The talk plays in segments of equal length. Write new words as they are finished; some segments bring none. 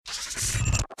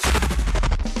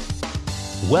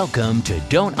Welcome to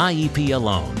Don't IEP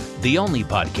Alone, the only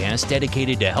podcast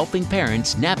dedicated to helping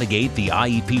parents navigate the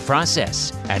IEP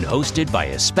process and hosted by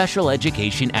a special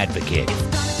education advocate.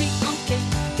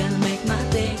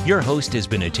 Your host has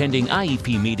been attending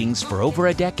IEP meetings for over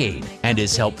a decade and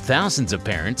has helped thousands of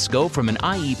parents go from an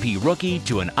IEP rookie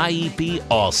to an IEP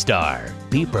all-star.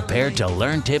 Be prepared to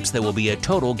learn tips that will be a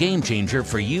total game changer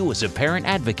for you as a parent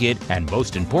advocate and,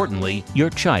 most importantly, your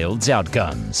child's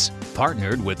outcomes.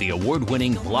 Partnered with the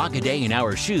award-winning Blog a Day in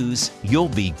Our Shoes, you'll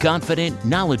be confident,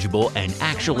 knowledgeable, and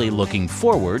actually looking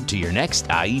forward to your next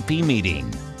IEP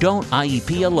meeting. Don't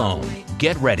IEP alone.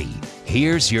 Get ready.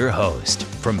 Here's your host,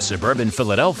 from suburban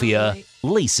Philadelphia,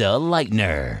 Lisa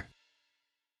Leitner.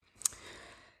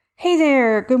 Hey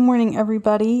there. Good morning,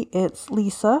 everybody. It's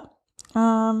Lisa.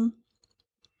 And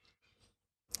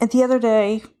the other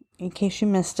day, in case you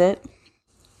missed it,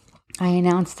 I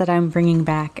announced that I'm bringing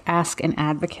back Ask An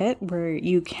Advocate, where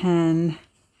you can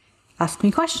ask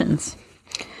me questions.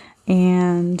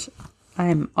 And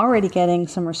I'm already getting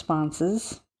some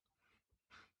responses.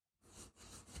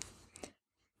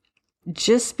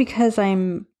 Just because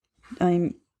I'm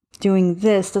doing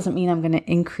this doesn't mean I'm going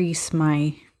to increase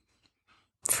my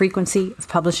frequency of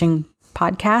publishing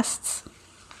podcasts.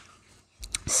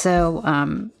 So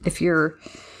I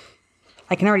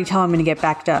can already tell I'm going to get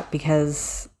backed up,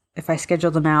 because if I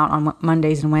schedule them out on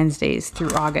Mondays and Wednesdays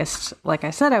through August, like I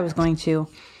said I was going to,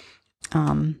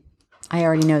 I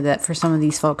already know that for some of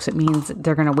these folks, it means that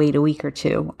they're going to wait a week or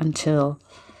two until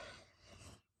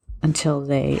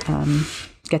they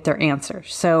get their answer.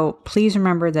 So please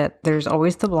remember that there's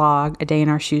always the blog,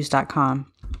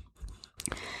 adayinourshoes.com.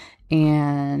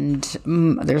 And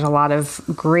there's a lot of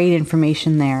great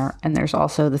information there. And there's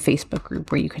also the Facebook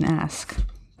group where you can ask.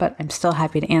 But I'm still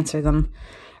happy to answer them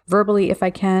verbally if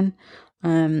I can.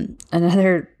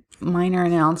 Another minor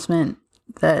announcement,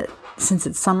 that since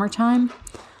it's summertime,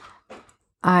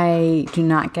 I do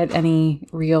not get any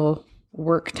real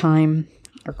work time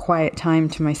or quiet time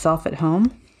to myself at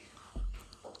home.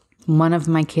 One of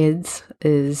my kids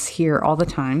is here all the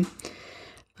time.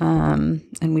 And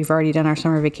we've already done our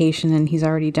summer vacation, and he's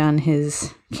already done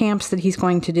his camps that he's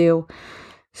going to do.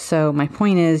 So my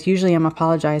point is, usually I'm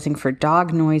apologizing for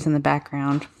dog noise in the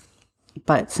background,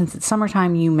 but since it's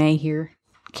summertime, you may hear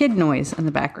kid noise in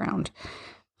the background.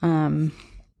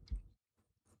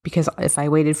 Because if I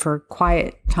waited for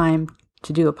quiet time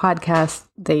to do a podcast,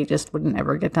 they just wouldn't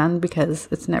ever get done, because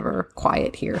it's never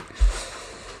quiet here.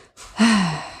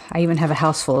 I even have a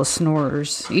house full of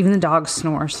snorers. Even the dogs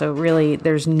snore. So really,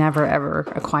 there's never, ever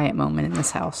a quiet moment in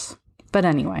this house. But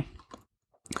anyway.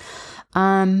 So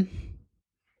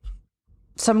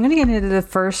I'm going to get into the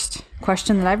first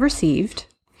question that I've received.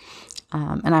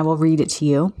 And I will read it to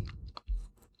you.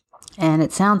 And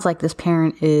it sounds like this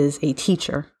parent is a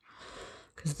teacher,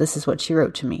 because this is what she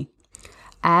wrote to me.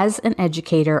 As an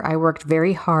educator, I worked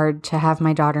very hard to have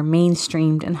my daughter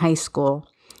mainstreamed in high school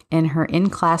in her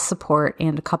in-class support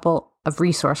and a couple of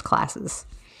resource classes.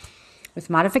 With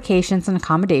modifications and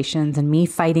accommodations and me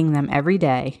fighting them every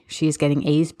day, she is getting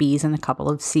A's, B's, and a couple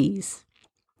of C's.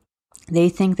 They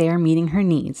think they are meeting her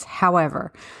needs.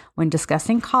 However, when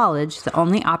discussing college, the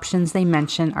only options they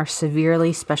mention are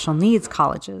severely special needs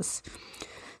colleges.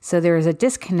 So there is a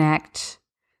disconnect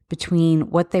between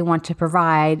what they want to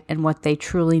provide and what they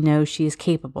truly know she is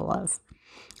capable of.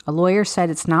 A lawyer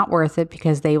said it's not worth it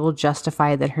because they will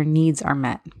justify that her needs are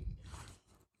met.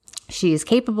 She is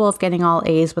capable of getting all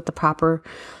A's with the proper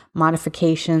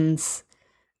modifications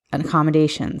and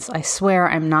accommodations. I swear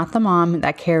I'm not the mom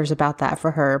that cares about that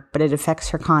for her, but it affects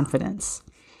her confidence.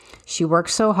 She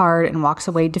works so hard and walks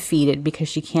away defeated because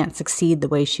she can't succeed the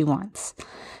way she wants.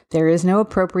 There is no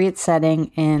appropriate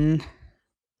setting in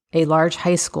a large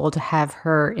high school to have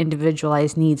her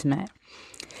individualized needs met.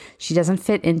 She doesn't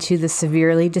fit into the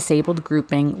severely disabled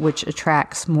grouping, which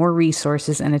attracts more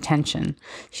resources and attention.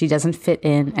 She doesn't fit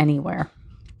in anywhere.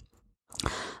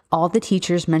 All the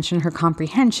teachers mention her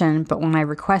comprehension, but when I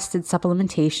requested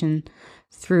supplementation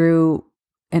through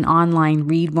an online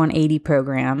Read 180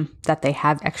 program that they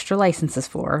have extra licenses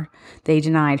for, they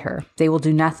denied her. They will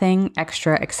do nothing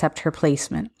extra except her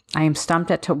placement. I am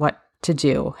stumped at what to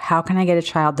do. How can I get a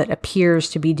child that appears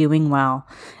to be doing well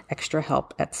extra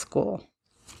help at school?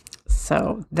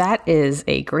 So that is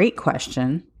a great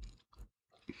question.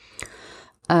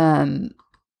 And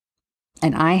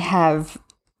I have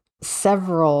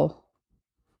several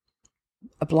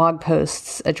blog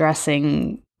posts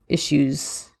addressing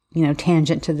issues,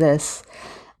 tangent to this.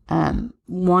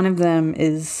 One of them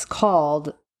is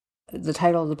called, the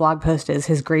title of the blog post is,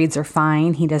 His Grades Are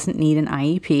Fine. He Doesn't Need an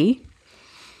IEP.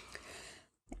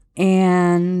 And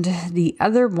And the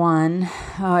other one,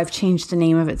 I've changed the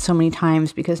name of it so many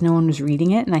times because no one was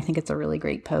reading it, and I think it's a really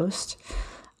great post.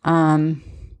 I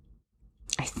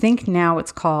think now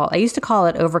I used to call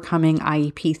it Overcoming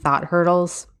IEP Thought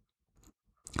Hurdles,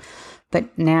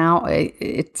 but now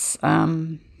it's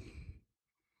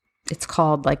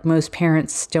called, like, Most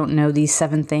Parents Don't Know These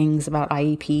 7 Things About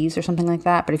IEPs or something like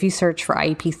that. But if you search for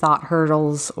IEP Thought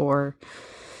Hurdles or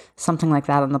something like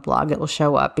that on the blog, it will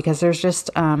show up, because there's just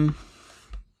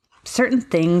certain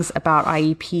things about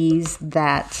IEPs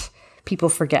that people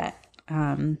forget.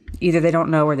 Either they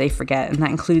don't know or they forget, and that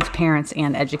includes parents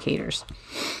and educators.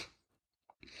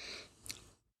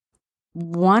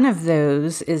 One of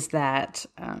those is that,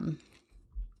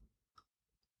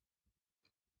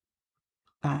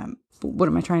 what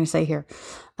am I trying to say here?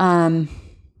 That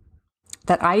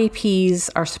IEPs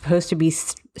are supposed to be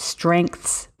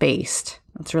strengths-based.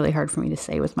 That's really hard for me to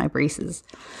say with my braces.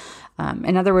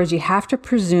 In other words, you have to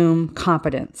presume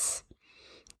competence,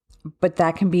 but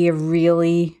that can be a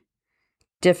really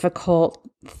difficult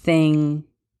thing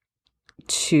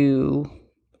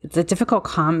it's a difficult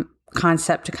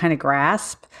concept to kind of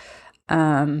grasp.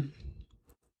 And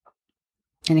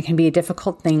it can be a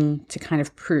difficult thing to kind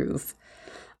of prove.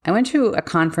 I went to a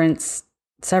conference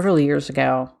several years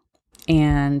ago,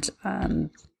 and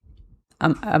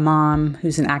a mom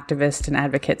who's an activist and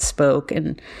advocate spoke,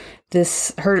 and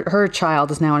her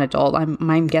child is now an adult.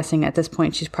 I'm guessing at this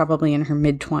point she's probably in her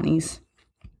mid-20s.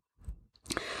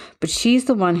 But she's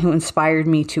the one who inspired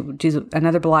me to do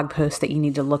another blog post that you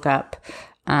need to look up,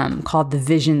 called The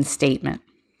Vision Statement.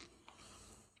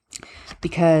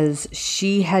 Because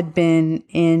she had been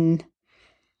in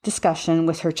discussion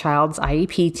with her child's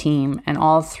IEP team, and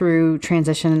all through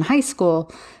transition in high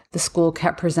school, the school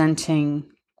kept presenting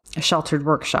a sheltered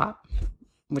workshop,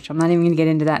 which I'm not even going to get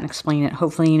into that and explain it.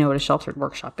 Hopefully you know what a sheltered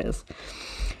workshop is.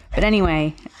 But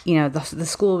anyway, the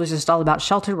school was just all about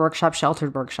sheltered workshop,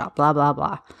 blah, blah,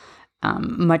 blah.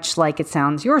 Much like it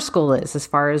sounds your school is, as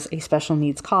far as a special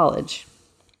needs college.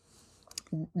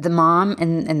 The mom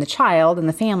and the child and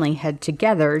the family had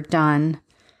together done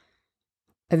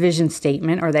a vision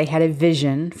statement, or they had a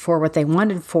vision for what they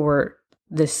wanted for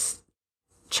this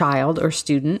child or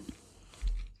student.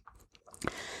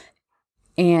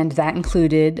 And that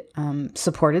included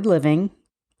supported living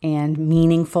and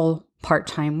meaningful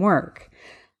part-time work.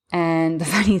 And the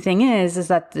funny thing is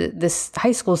that this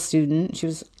high school student, she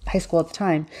was high school at the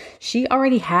time, she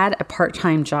already had a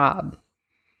part-time job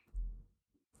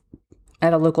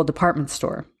at a local department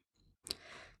store.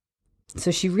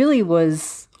 So she really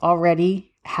was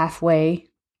already halfway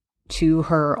to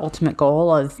her ultimate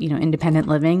goal of, independent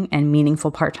living and meaningful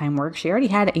part-time work. She already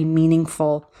had a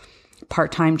meaningful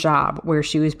part-time job where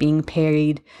she was being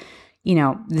paid,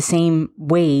 the same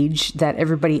wage that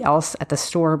everybody else at the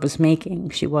store was making.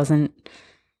 She wasn't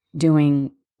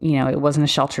doing, it wasn't a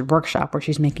sheltered workshop where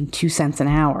she's making 2 cents an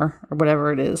hour or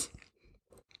whatever it is.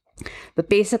 But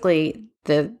basically,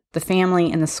 the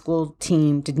family and the school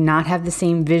team did not have the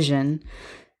same vision.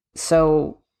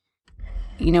 So,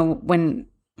 when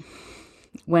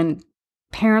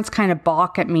parents kind of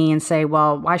balk at me and say,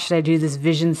 well, why should I do this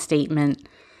vision statement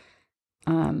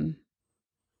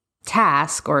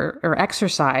task or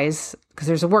exercise? Because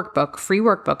there's a free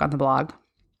workbook on the blog.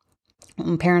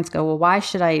 When parents go, well, why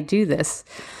should I do this?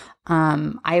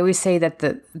 I always say that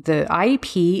the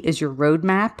IEP is your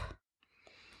roadmap,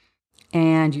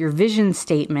 and your vision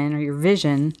statement or your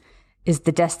vision is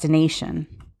the destination.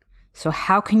 So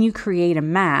how can you create a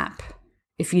map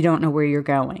if you don't know where you're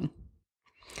going?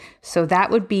 So that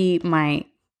would be my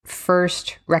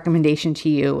first recommendation to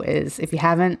you, is if you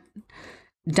haven't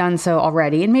done so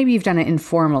already, and maybe you've done it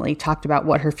informally, talked about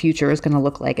what her future is going to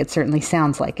look like. It certainly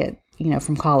sounds like it,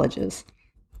 from colleges.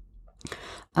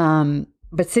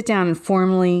 But sit down and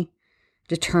formally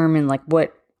determine,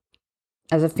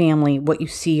 as a family, what you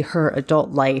see her adult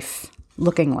life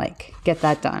looking like. Get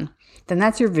that done. Then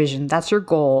that's your vision. That's your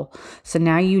goal. So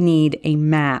now you need a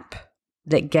map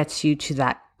that gets you to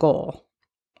that goal.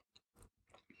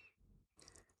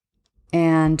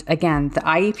 And again, the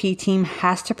IEP team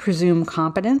has to presume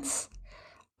competence.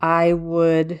 I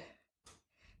would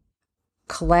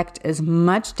collect as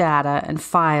much data and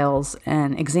files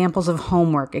and examples of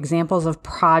homework, examples of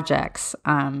projects.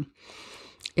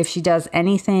 If she does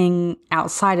anything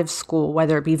outside of school,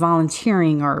 whether it be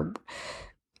volunteering or,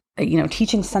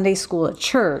 teaching Sunday school at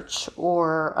church,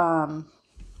 or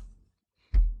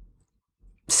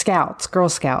Scouts, Girl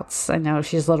Scouts. I know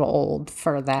she's a little old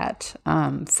for that.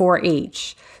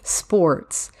 4-H,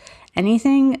 sports,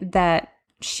 anything that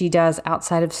she does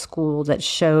outside of school that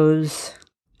shows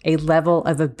a level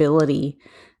of ability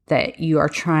that you are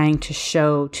trying to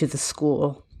show to the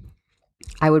school.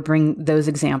 I would bring those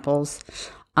examples.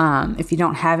 If you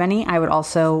don't have any, I would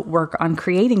also work on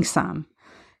creating some.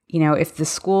 If the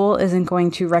school isn't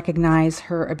going to recognize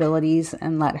her abilities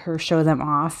and let her show them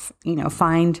off,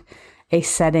 find a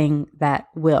setting that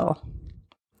will.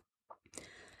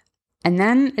 And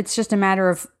then it's just a matter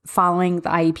of following the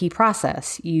IEP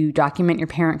process. You document your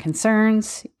parent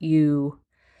concerns. You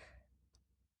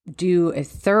do a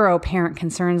thorough parent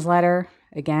concerns letter.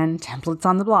 Again, templates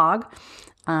on the blog.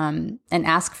 And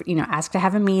ask to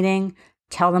have a meeting.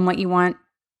 Tell them what you want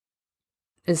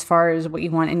as far as what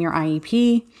you want in your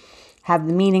IEP. Have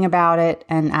the meeting about it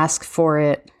and ask for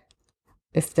it.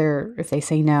 If they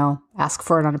say no, ask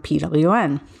for it on a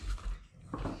PWN.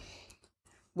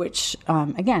 Which,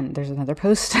 again, there's another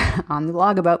post on the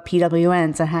blog about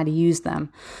PWNs and how to use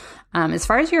them. As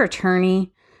far as your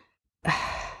attorney,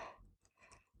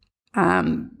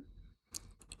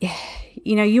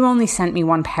 you only sent me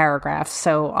one paragraph,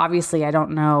 so obviously I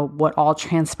don't know what all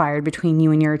transpired between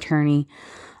you and your attorney.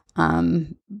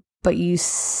 But you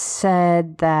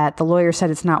said that the lawyer said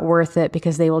it's not worth it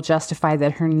because they will justify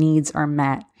that her needs are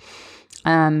met.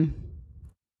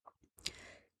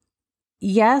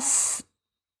 Yes,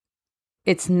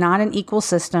 it's not an equal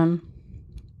system.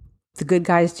 The good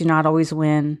guys do not always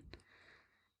win.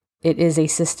 It is a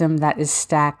system that is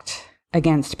stacked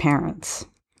against parents.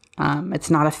 It's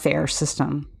not a fair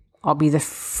system. I'll be the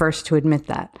first to admit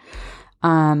that.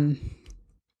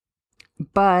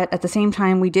 But at the same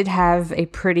time, we did have a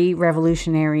pretty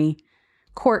revolutionary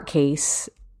court case,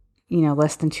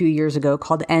 less than 2 years ago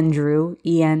called Endrew,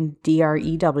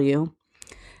 ENDREW.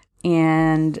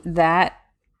 And that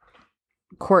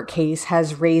court case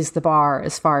has raised the bar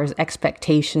as far as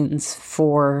expectations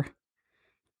for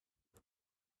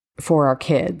our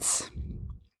kids.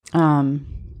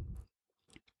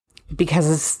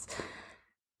 Because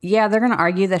they're going to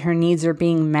argue that her needs are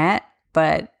being met,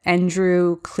 but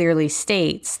Endrew clearly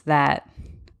states that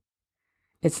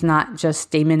it's not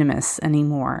just de minimis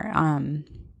anymore.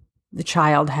 The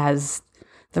child has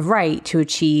the right to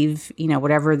achieve,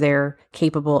 whatever they're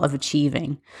capable of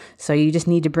achieving. So you just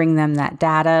need to bring them that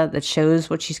data that shows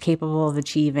what she's capable of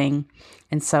achieving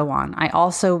and so on. I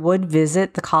also would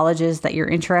visit the colleges that you're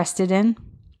interested in.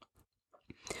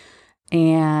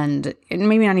 And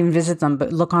maybe not even visit them,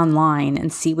 but look online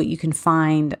and see what you can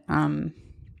find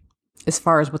as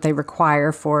far as what they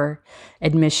require for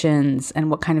admissions and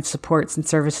what kind of supports and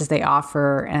services they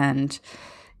offer, and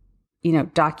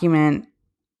document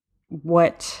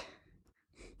what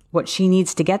she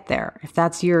needs to get there. If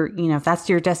that's your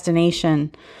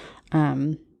destination,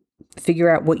 figure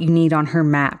out what you need on her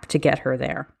map to get her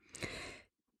there.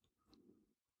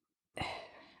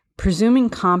 Presuming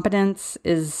competence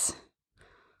is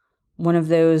one of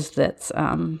those that's,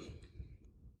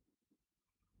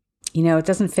 it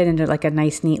doesn't fit into like a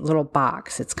nice, neat little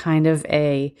box. It's kind of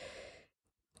an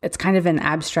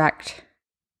abstract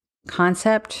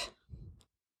concept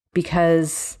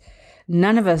because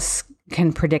none of us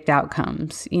can predict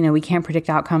outcomes. We can't predict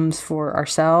outcomes for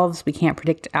ourselves. We can't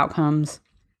predict outcomes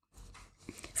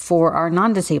for our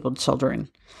non-disabled children.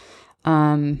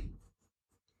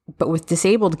 But with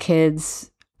disabled kids,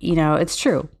 it's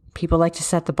true. People like to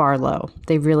set the bar low.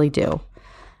 They really do.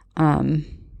 And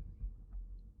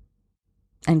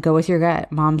go with your gut.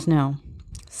 Moms know.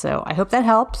 So I hope that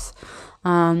helps.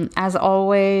 As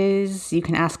always, you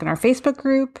can ask in our Facebook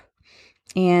group.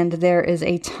 And there is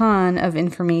a ton of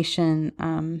information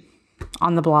on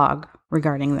the blog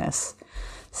regarding this.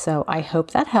 So I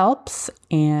hope that helps.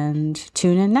 And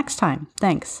tune in next time.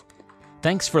 Thanks.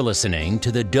 Thanks for listening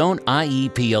to the Don't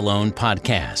IEP Alone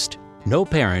podcast. No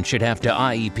parent should have to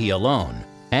IEP alone.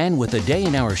 And with A Day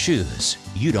in Our Shoes,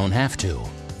 you don't have to.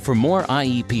 For more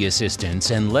IEP assistance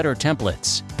and letter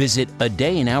templates, visit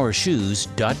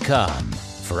adayinourshoes.com.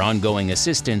 For ongoing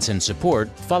assistance and support,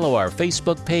 follow our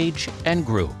Facebook page and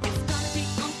group.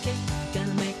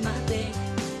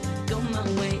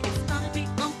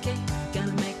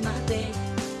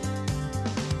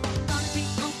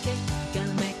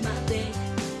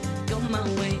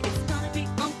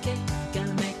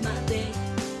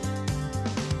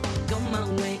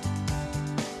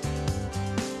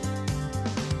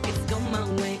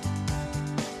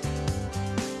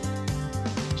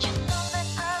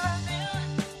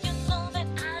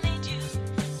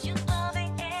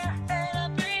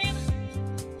 Breathe.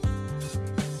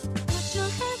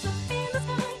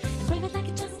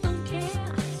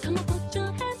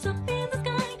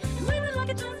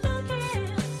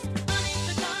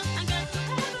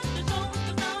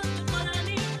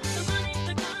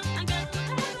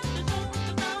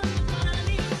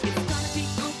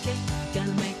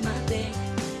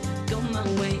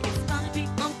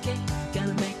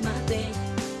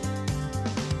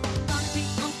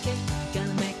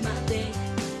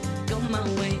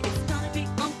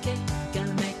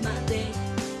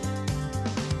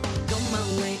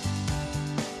 way.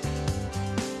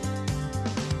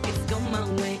 It's go my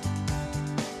way.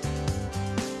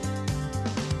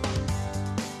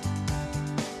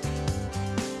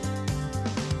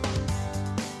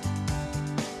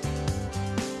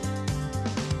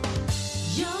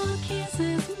 Your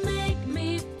kisses make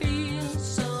me feel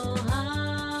so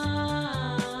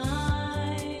high.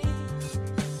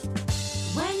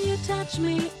 When you touch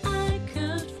me, I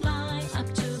could fly up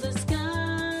to the sky.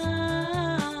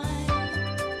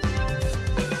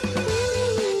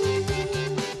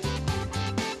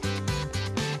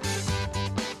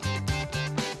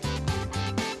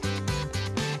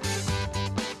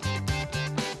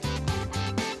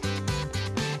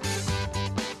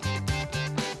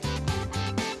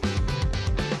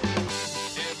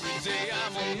 Every day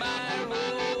I'm on my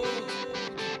road,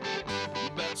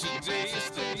 but today is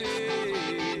the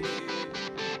day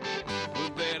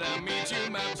that I meet you,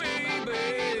 my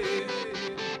baby.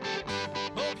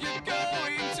 Hope you're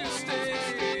going to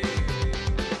stay.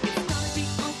 It's gonna be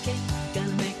okay,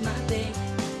 gonna make my day.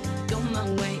 Go my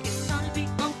way, it's gonna be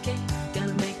okay,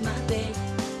 gonna make my day.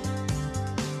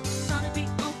 It's gonna be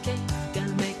okay,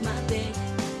 gonna make my day.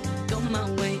 Go my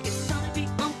way, it's gonna be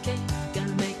okay,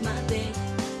 gonna make my day.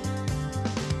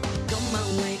 Go my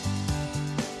way.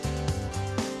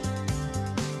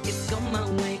 It's go my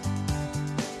way.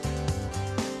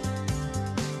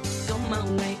 Go my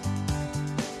way.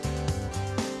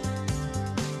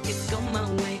 It's go my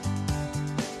way.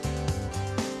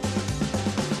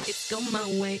 It's go my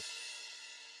way.